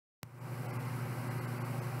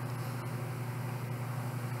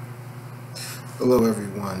Hello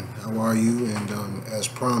everyone, how are you? And as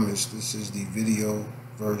promised, this is the video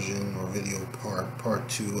version or video part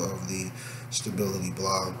 2 of the stability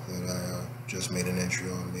blog that I just made an entry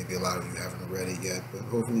on. Maybe a lot of you haven't read it yet, but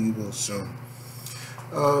hopefully you will soon.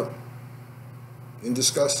 In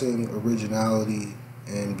discussing originality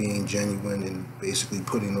and being genuine and basically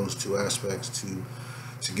putting those two aspects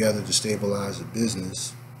together to stabilize a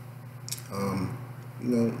business,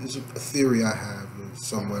 there's a theory I have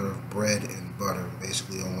somewhat of bread and butter.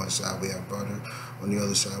 Basically, on one side we have butter, on the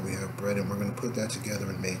other side we have bread, and we're going to put that together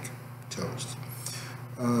and make toast.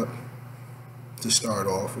 To start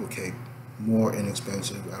off, okay, more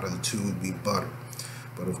inexpensive out of the two would be butter.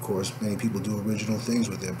 But of course, many people do original things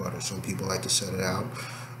with their butter. Some people like to set it out.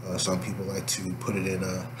 Some people like to put it in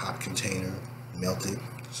a hot container, melt it.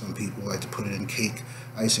 Some people like to put it in cake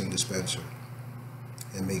icing dispenser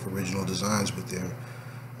and make original designs with their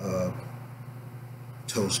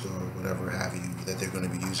toast or whatever have you that they're going to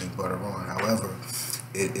be using butter on. However,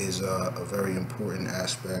 it is a very important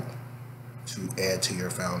aspect to add to your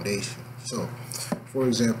foundation. So, for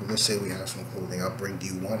example, let's say we have some clothing. I'll bring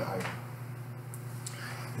you one item.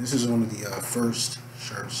 This is one of the first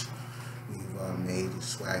shirts we've made,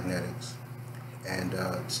 Swagnetics, and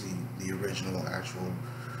it's the original actual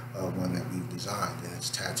one that we've designed, and it's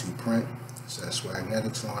tattoo print. It says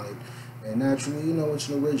Swagnetics on it, and naturally, it's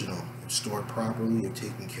an original. It's stored properly, it's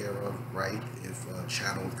taken care of right, if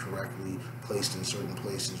channeled correctly, placed in certain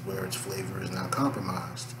places where its flavor is not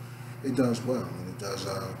compromised. It does well, and it does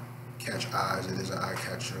catch eyes. It is an eye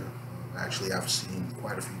catcher. Actually, I've seen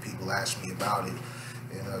quite a few people ask me about it,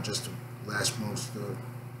 and I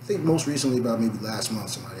think most recently, about maybe last month,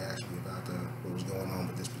 somebody asked me about what was going on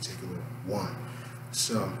with this particular one.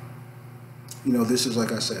 So, this is,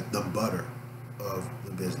 like I said, the butter of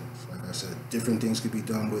the business. Like I said, different things could be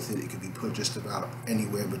done with it. It could be put just about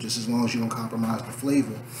anywhere, but just as long as you don't compromise the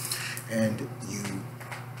flavor and you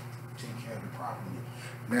take care of it properly.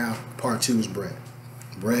 Now, part 2 is bread.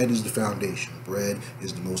 Bread is the foundation. Bread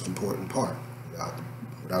is the most important part.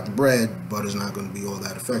 Without the bread, butter's not going to be all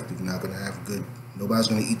that effective. You're not going to have nobody's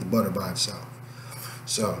going to eat the butter by itself.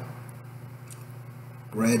 So,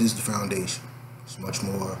 bread is the foundation. It's much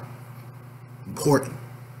more important.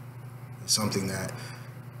 It's something that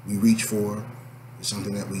we reach for. It's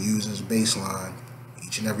something that we use as a baseline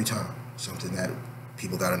each and every time. Something that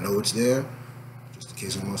people got to know it's there. Just in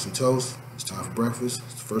case I want some toast, it's time for breakfast.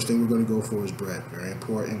 The first thing we're going to go for is bread. Very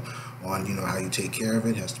important on how you take care of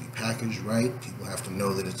it. It has to be packaged right. People have to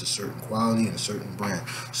know that it's a certain quality and a certain brand.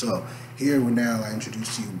 So here now I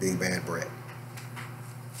introduce to you Big Bad Bread.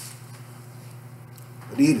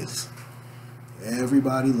 Adidas.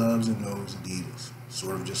 Everybody loves and knows Adidas.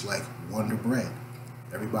 Sort of just like Wonder Bread.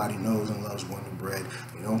 Everybody knows and loves Wonder Bread.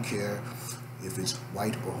 They don't care if it's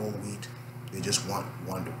white or whole wheat. They just want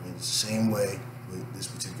Wonder. And it's the same way with this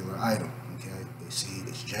particular item. Okay, they see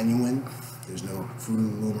it's genuine. There's no Fruit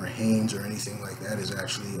of the Loom or Hanes or anything like that. It's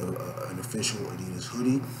actually an official Adidas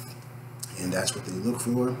hoodie, and that's what they look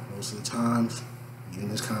for most of the times. In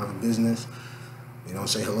this kind of a business, they don't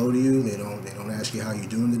say hello to you. They don't ask you how you're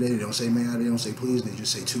doing today. They don't say may I. They don't say please. They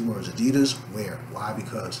just say 2 words: Adidas. Where? Why?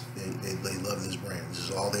 Because they love this brand. This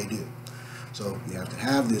is all they do. So you have to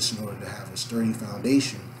have this in order to have a sturdy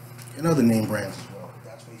foundation, and other name brands as well.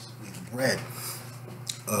 That's basically the bread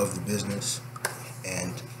of the business,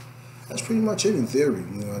 and that's pretty much it in theory.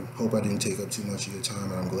 I hope I didn't take up too much of your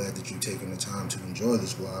time, and I'm glad that you've taken the time to enjoy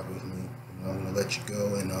this vlog with me. I'm going to let you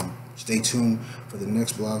go, and stay tuned for the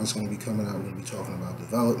next vlog that's going to be coming out. We're going to be talking about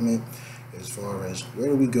development as far as where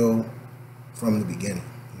do we go from the beginning,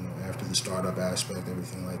 after the startup aspect,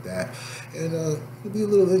 everything like that. And it'll be a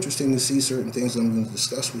little interesting to see certain things I'm going to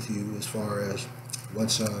discuss with you as far as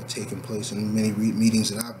what's taking place in many meetings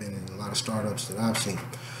that I've been in, a lot of startups that I've seen.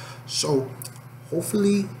 So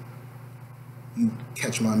hopefully you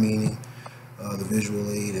catch my meaning. The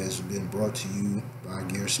visual aid has been brought to you by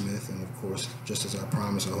Gearsmith, and of course, just as I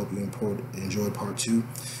promised, I hope you enjoyed part 2,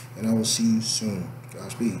 and I will see you soon.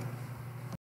 Godspeed.